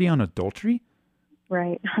Bible study on adultery?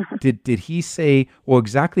 Right. Did he say, well,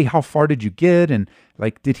 exactly how far did you get? And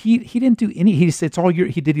like, he didn't do any, he said,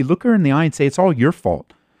 did he look her in the eye and say, it's all your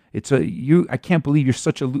fault? I can't believe you're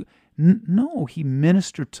such a, no, he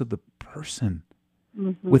ministered to the person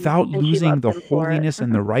without losing the holiness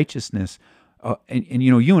and the righteousness. And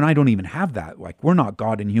you and I don't even have that. Like, we're not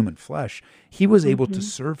God in human flesh. He was able to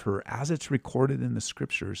serve her as it's recorded in the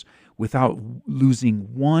scriptures without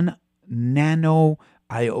losing one nano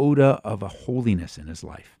iota of a holiness in his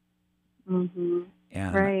life. And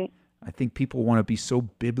I think people want to be so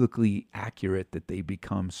biblically accurate that they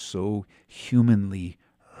become so humanly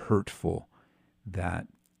hurtful that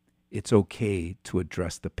it's okay to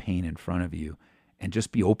address the pain in front of you and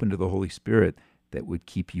just be open to the Holy Spirit that would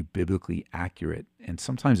keep you biblically accurate. And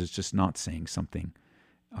sometimes it's just not saying something,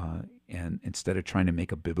 and instead of trying to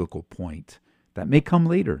make a biblical point that may come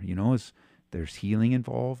later, as there's healing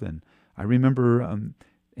involved. And I remember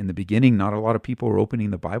in the beginning, not a lot of people were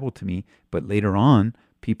opening the Bible to me, but later on,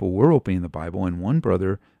 people were opening the Bible. And one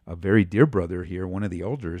brother, a very dear brother here, one of the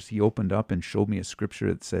elders, he opened up and showed me a scripture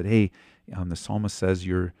that said, hey, the psalmist says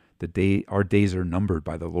our days are numbered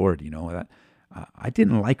by the Lord. That I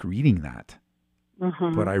didn't like reading that,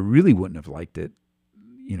 but I really wouldn't have liked it,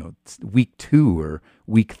 week 2 or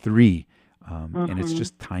week 3. And it's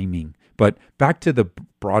just timing. But back to the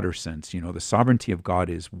broader sense, the sovereignty of God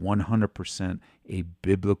is 100% a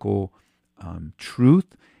biblical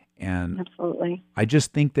truth. And absolutely, I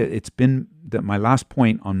just think that my last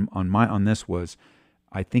point on this was,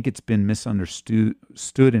 I think it's been misunderstood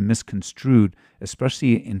and misconstrued,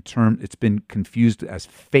 especially it's been confused as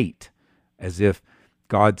fate, as if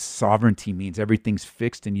God's sovereignty means everything's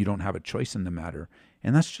fixed and you don't have a choice in the matter.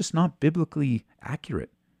 And that's just not biblically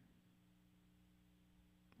accurate.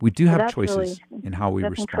 We do have choices in how we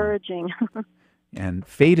respond. That's encouraging. And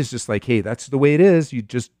fate is just like, hey, that's the way it is. You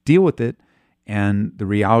just deal with it. And the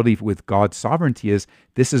reality with God's sovereignty is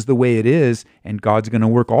this is the way it is, and God's going to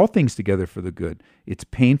work all things together for the good. It's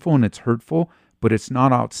painful and it's hurtful, but it's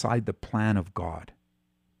not outside the plan of God.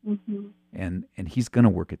 And he's going to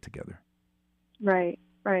work it together. Right.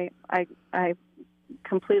 I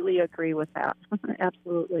completely agree with that.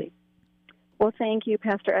 Absolutely. Well, thank you,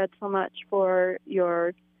 Pastor Ed, so much for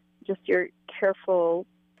your careful,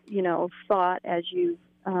 thought as you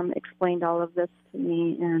explained all of this to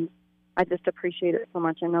me, and I just appreciate it so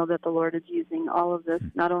much. I know that the Lord is using all of this,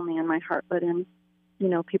 not only in my heart, but in,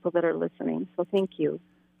 people that are listening. So thank you.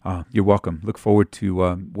 You're welcome. Look forward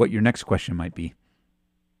to what your next question might be.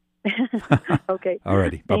 Okay. All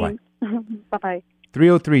righty. Bye-bye. Bye-bye.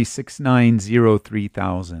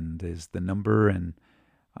 303-690-3000 is the number, and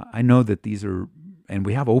I know that these are, and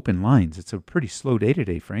we have open lines. It's a pretty slow day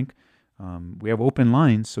today, Frank. We have open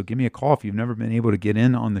lines, so give me a call. If you've never been able to get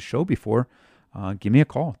in on the show before, give me a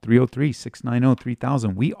call,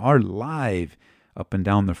 303-690-3000. We are live up and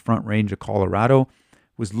down the Front Range of Colorado.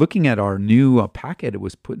 Was looking at our new packet. It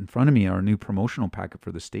was put in front of me, our new promotional packet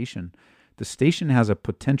for the station. The station has a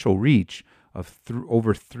potential reach of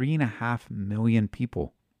over 3.5 million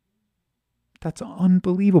people. That's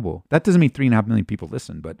unbelievable. That doesn't mean 3.5 million people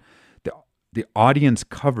listen, but the audience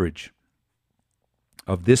coverage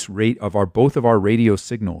of this rate of both of our radio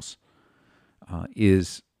signals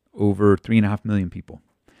is over 3.5 million people.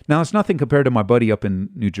 Now, it's nothing compared to my buddy up in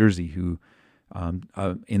New Jersey who,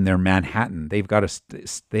 in their Manhattan,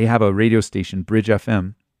 they have a radio station, Bridge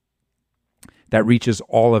FM, that reaches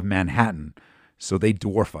all of Manhattan. So they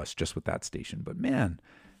dwarf us just with that station. But man,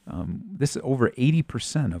 this is over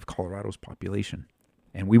 80% of Colorado's population,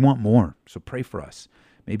 and we want more. So pray for us.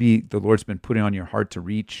 Maybe the Lord's been putting on your heart to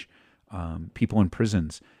reach people in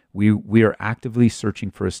prisons. We are actively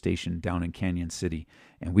searching for a station down in Canyon City,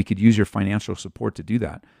 and we could use your financial support to do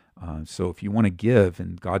that. So if you want to give,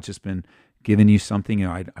 and God's just been giving you something,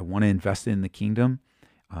 I want to invest in the kingdom.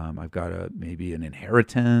 I've got maybe an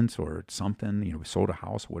inheritance or something, we sold a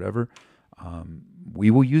house, whatever.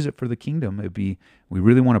 We will use it for the kingdom. We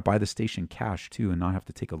really want to buy the station cash too and not have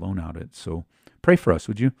to take a loan out of it. So pray for us,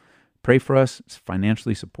 would you? Pray for us,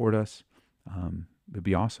 financially support us. It'd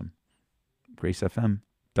be awesome.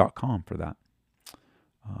 GraceFM.com for that.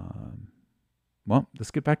 Well,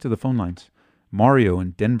 let's get back to the phone lines. Mario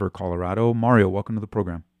in Denver, Colorado. Mario, welcome to the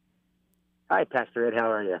program. Hi, Pastor Ed.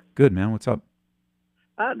 How are you? Good, man. What's up?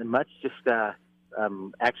 Not much. Just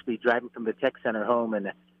actually driving from the tech center home,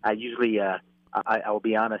 and I usually, I will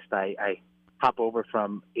be honest, I hop over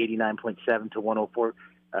from 89.7 to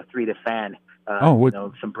 104.3 to Fan.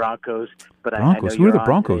 Some Broncos. But Broncos. I know Who are the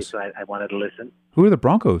Broncos? Today, so I wanted to listen. Who are the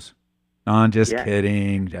Broncos? No, I'm just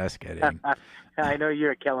kidding. Just kidding. I know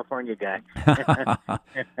you're a California guy.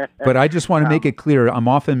 But I just want to make it clear, I'm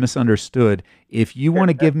often misunderstood. If you want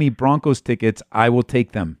to give me Broncos tickets, I will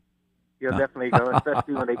take them. You'll definitely go,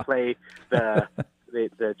 especially when they play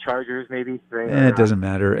the Chargers, maybe. Right? It doesn't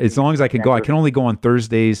matter. As long as I can go. I can only go on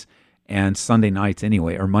Thursdays and Sunday nights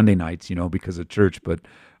anyway, or Monday nights, because of church. But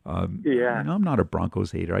I'm not a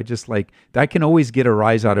Broncos hater. I just I can always get a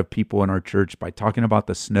rise out of people in our church by talking about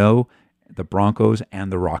the snow, the Broncos,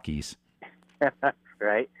 and the Rockies.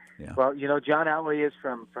 Right. Yeah. Well, John Elway is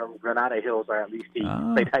from Granada Hills, or at least he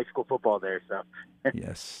played high school football there. So.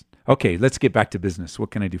 Yes. Okay, let's get back to business.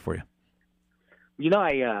 What can I do for you?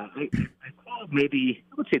 I called maybe,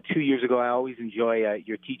 I would say 2 years ago. I always enjoy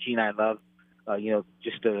your teaching. I love,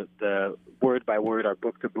 just the word by word or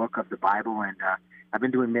book to book of the Bible. And I've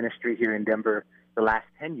been doing ministry here in Denver the last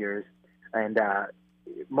 10 years. And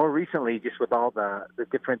more recently, just with all the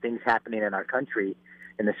different things happening in our country,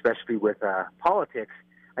 and especially with politics,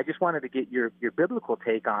 I just wanted to get your biblical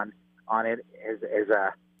take on it. As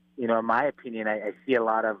in my opinion, I see a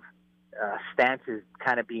lot of stances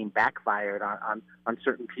kind of being backfired on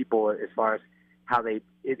certain people as far as how they.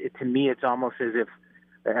 To me, it's almost as if,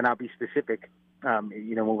 and I'll be specific. When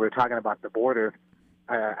we were talking about the border,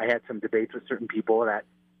 I had some debates with certain people that,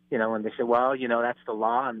 and they said, well, that's the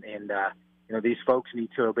law, and these folks need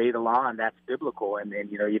to obey the law, and that's biblical, and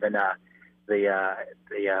even the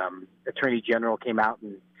Attorney General came out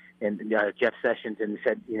and Jeff Sessions and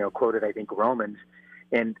said, quoted, I think, Romans.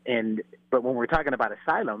 But when we're talking about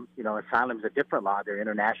asylum, asylum is a different law. They're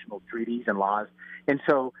international treaties and laws. And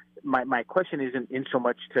so my question isn't in so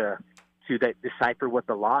much to decipher what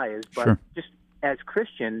the law is, but just as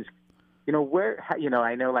Christians, where,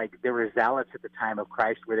 I know there were zealots at the time of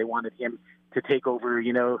Christ where they wanted him to take over,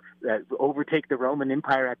 overtake the Roman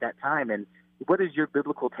Empire at that time. And what is your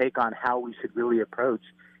biblical take on how we should really approach,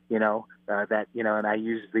 that, and I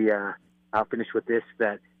use I'll finish with this,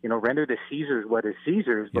 that, render to Caesar what is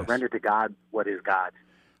Caesar's, but render to God what is God's.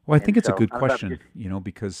 Well, I think it's a good question,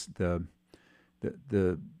 because the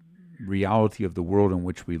reality of the world in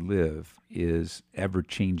which we live is ever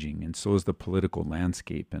changing, and so is the political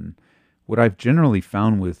landscape. And what I've generally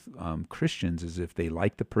found with Christians is if they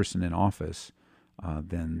like the person in office,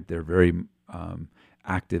 then they're very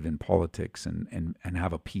active in politics and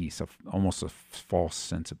have a peace, almost a false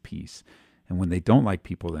sense of peace. And when they don't like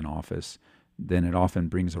people in office, then it often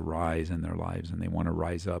brings a rise in their lives, and they want to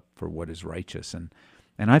rise up for what is righteous. And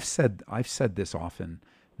I've said this often,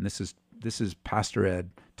 and this is Pastor Ed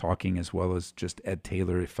talking as well as just Ed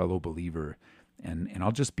Taylor, a fellow believer. And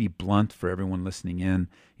I'll just be blunt for everyone listening in.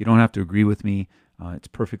 You don't have to agree with me. It's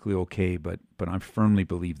perfectly okay, but I firmly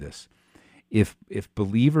believe this. If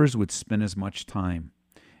believers would spend as much time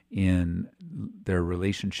in their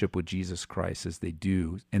relationship with Jesus Christ as they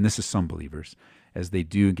do, and this is some believers, as they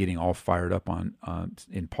do getting all fired up on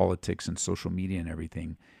in politics and social media and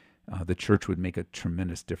everything, the church would make a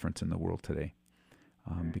tremendous difference in the world today.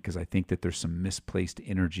 Because I think that there's some misplaced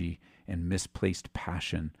energy and misplaced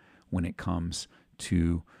passion when it comes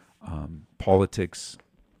to politics,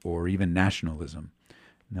 or even nationalism.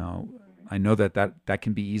 Now, I know that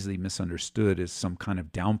can be easily misunderstood as some kind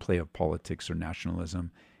of downplay of politics or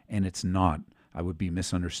nationalism, and it's not. I would be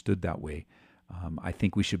misunderstood that way. I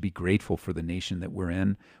think we should be grateful for the nation that we're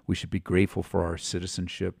in. We should be grateful for our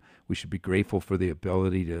citizenship. We should be grateful for the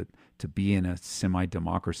ability to be in a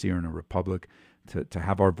semi-democracy or in a republic, to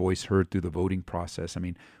have our voice heard through the voting process. I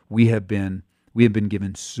mean, we have been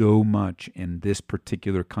given so much in this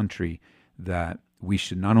particular country that we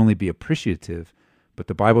should not only be appreciative, but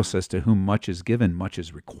the Bible says, to whom much is given, much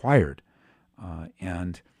is required.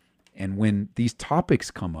 And when these topics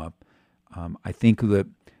come up, I think that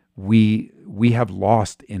we have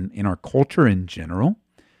lost in our culture in general,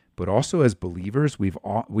 but also as believers, we've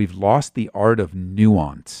lost the art of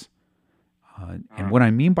nuance. And what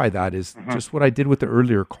I mean by that is just what I did with the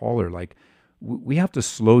earlier caller. Like, we have to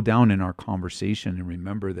slow down in our conversation and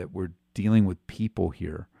remember that we're dealing with people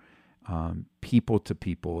here, people to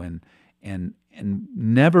people, and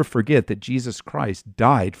never forget that Jesus Christ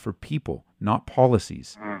died for people, not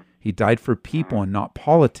policies. He died for people and not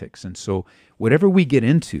politics. And so whatever we get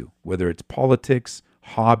into, whether it's politics,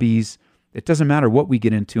 hobbies, it doesn't matter what we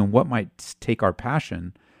get into and what might take our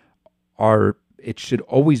passion, it should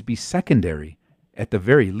always be secondary, at the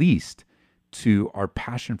very least, to our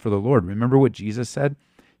passion for the Lord. Remember what Jesus said?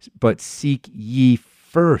 But seek ye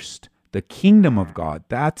first the kingdom of God.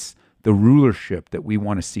 That's the rulership that we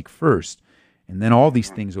want to seek first. And then all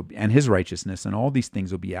these things and his righteousness, and all these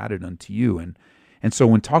things will be added unto you. And so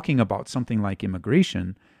when talking about something like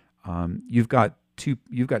immigration, you've got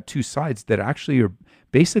two sides that actually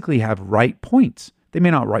basically have right points. They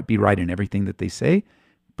may not be right in everything that they say,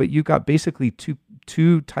 but you've got basically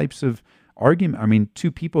two types of argument. I mean,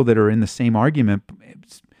 two people that are in the same argument,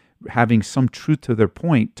 having some truth to their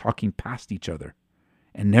point, talking past each other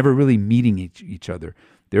and never really meeting each other.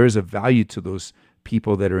 There is a value to those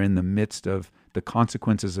people that are in the midst of the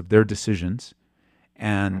consequences of their decisions,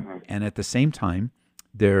 and at the same time,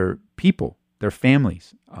 they're people, they're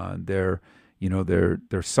families, they're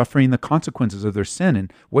suffering the consequences of their sin.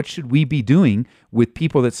 And what should we be doing with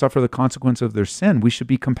people that suffer the consequence of their sin? We should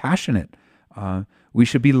be compassionate. We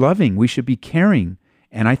should be loving. We should be caring.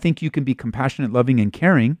 And I think you can be compassionate, loving, and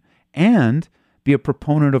caring, and be a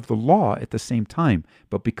proponent of the law at the same time.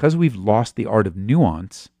 But because we've lost the art of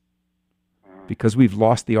nuance, because we've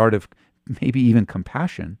lost the art of maybe even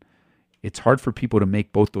compassion, it's hard for people to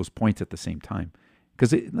make both those points at the same time.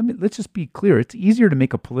 Because let's just be clear, it's easier to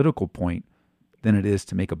make a political point than it is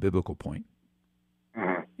to make a biblical point.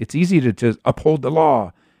 It's easy to just uphold the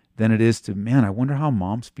law than it is to, man, I wonder how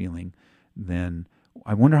mom's feeling. Then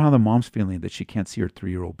I wonder how the mom's feeling that she can't see her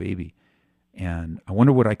 3-year-old baby. And I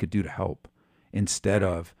wonder what I could do to help. Instead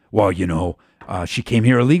of, well, she came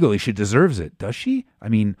here illegally, she deserves it. Does she? I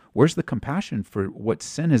mean, where's the compassion for what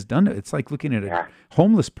sin has done? It's like looking at a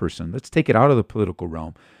homeless person. Let's take it out of the political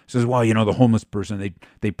realm. It says, well, the homeless person,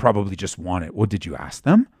 they probably just want it. Well, did you ask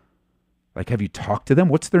them? Like, have you talked to them?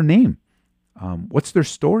 What's their name? What's their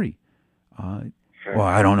story? Well,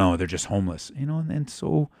 I don't know. They're just homeless. And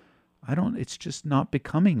so it's just not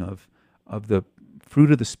becoming of the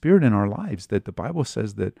fruit of the Spirit in our lives, that the Bible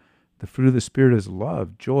says that the fruit of the Spirit is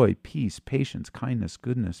love, joy, peace, patience, kindness,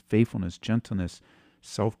 goodness, faithfulness, gentleness,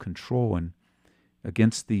 self-control. And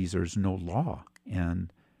against these, there's no law.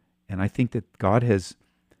 And I think that God has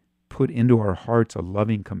put into our hearts a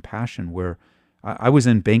loving compassion where I was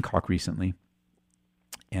in Bangkok recently,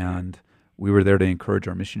 and we were there to encourage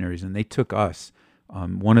our missionaries, and they took us.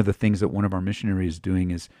 One of the things that one of our missionaries is doing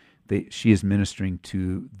is she is ministering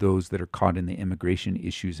to those that are caught in the immigration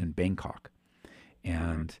issues in Bangkok.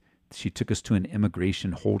 And she took us to an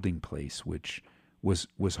immigration holding place, which was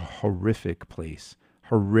a horrific place,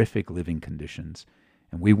 horrific living conditions.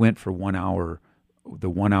 And we went for 1 hour, the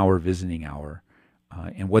 1 hour visiting hour.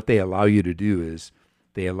 And what they allow you to do is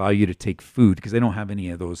they allow you to take food, because they don't have any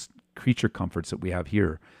of those creature comforts that we have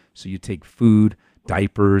here. So you take food,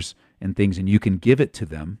 diapers, and things, and you can give it to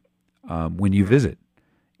them when you visit.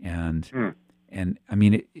 And I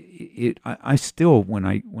mean, I still, when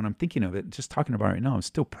I'm thinking of it, just talking about it right now, I'm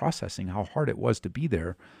still processing how hard it was to be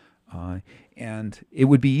there. And it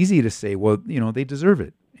would be easy to say, well, they deserve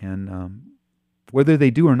it. And whether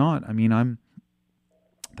they do or not, I mean,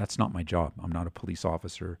 that's not my job. I'm not a police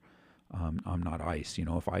officer. I'm not ICE.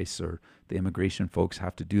 If ICE or the immigration folks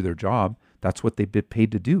have to do their job, that's what they get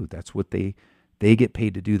paid to do. That's what they get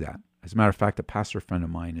paid to do that. As a matter of fact, a pastor friend of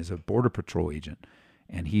mine is a Border Patrol agent,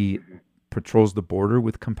 and he patrols the border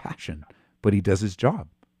with compassion, but he does his job.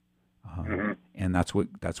 And that's what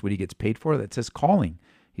he gets paid for. That's his calling.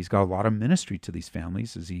 he's got a lot of ministry to these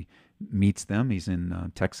families as he meets them. He's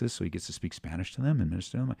in Texas, so he gets to speak Spanish to them and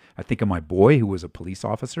minister to them. I think of my boy who was a police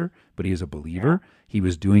officer, but he is a believer. He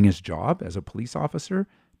was doing his job as a police officer,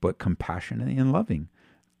 but compassionate and loving.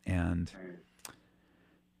 And,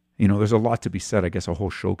 there's a lot to be said. I guess a whole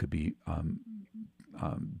show could be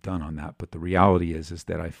done on that. But the reality is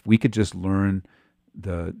that if we could just learn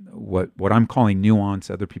what I'm calling nuance,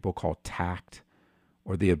 other people call tact,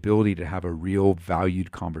 or the ability to have a real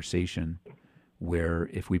valued conversation where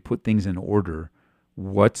if we put things in order,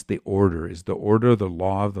 what's the order? Is the order the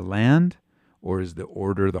law of the land, or is the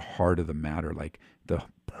order the heart of the matter, like the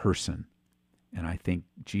person? And I think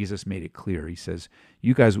Jesus made it clear. He says,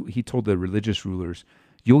 he told the religious rulers,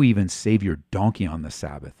 you'll even save your donkey on the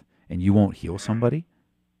Sabbath and you won't heal somebody.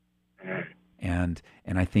 And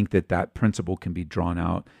I think that principle can be drawn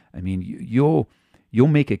out. I mean, you'll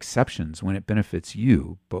make exceptions when it benefits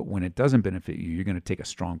you, but when it doesn't benefit you, you're going to take a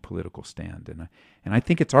strong political stand. And I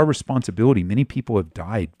think it's our responsibility. Many people have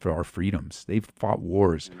died for our freedoms. They've fought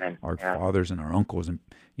wars, our fathers and our uncles. And,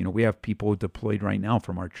 we have people deployed right now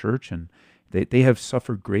from our church, and they have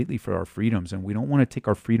suffered greatly for our freedoms. And we don't want to take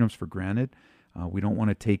our freedoms for granted. We don't want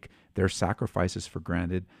to take their sacrifices for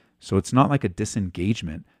granted. So it's not like a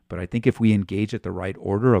disengagement, but I think if we engage at the right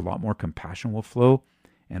order, a lot more compassion will flow,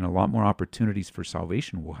 and a lot more opportunities for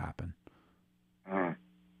salvation will happen.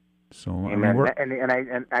 So, amen.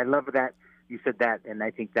 And I love that you said that, and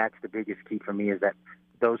I think that's the biggest key for me is that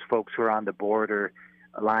those folks who are on the border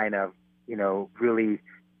line of, really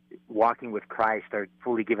walking with Christ are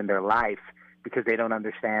fully giving their life because they don't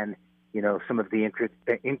understand, some of the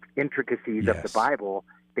intricacies of the Bible.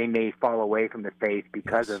 They may fall away from the faith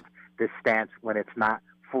because of this stance when it's not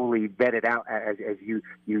fully vetted out, as you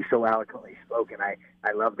so eloquently spoke. And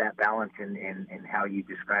I love that balance in how you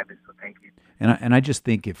describe it. So thank you. And I just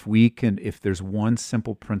think if there's one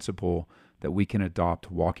simple principle that we can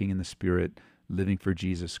adopt, walking in the Spirit, living for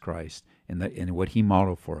Jesus Christ, and what he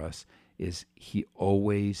modeled for us is he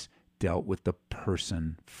always dealt with the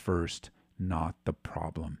person first, not the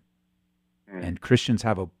problem. And Christians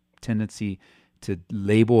have a tendency to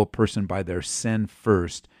label a person by their sin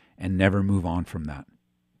first and never move on from that.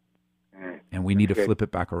 And we need to flip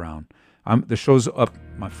it back around. The show's up,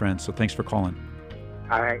 my friend, so thanks for calling.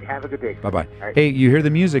 All right, have a good day. Bye-bye. Right. Hey, you hear the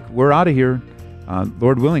music. We're out of here.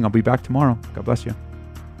 Lord willing, I'll be back tomorrow. God bless you.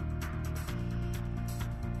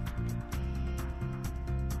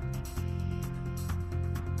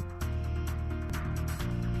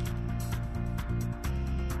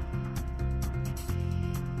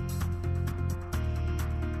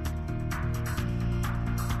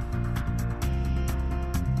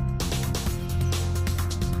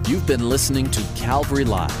 You've been listening to Calvary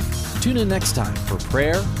Live. Tune in next time for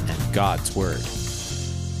prayer and God's Word.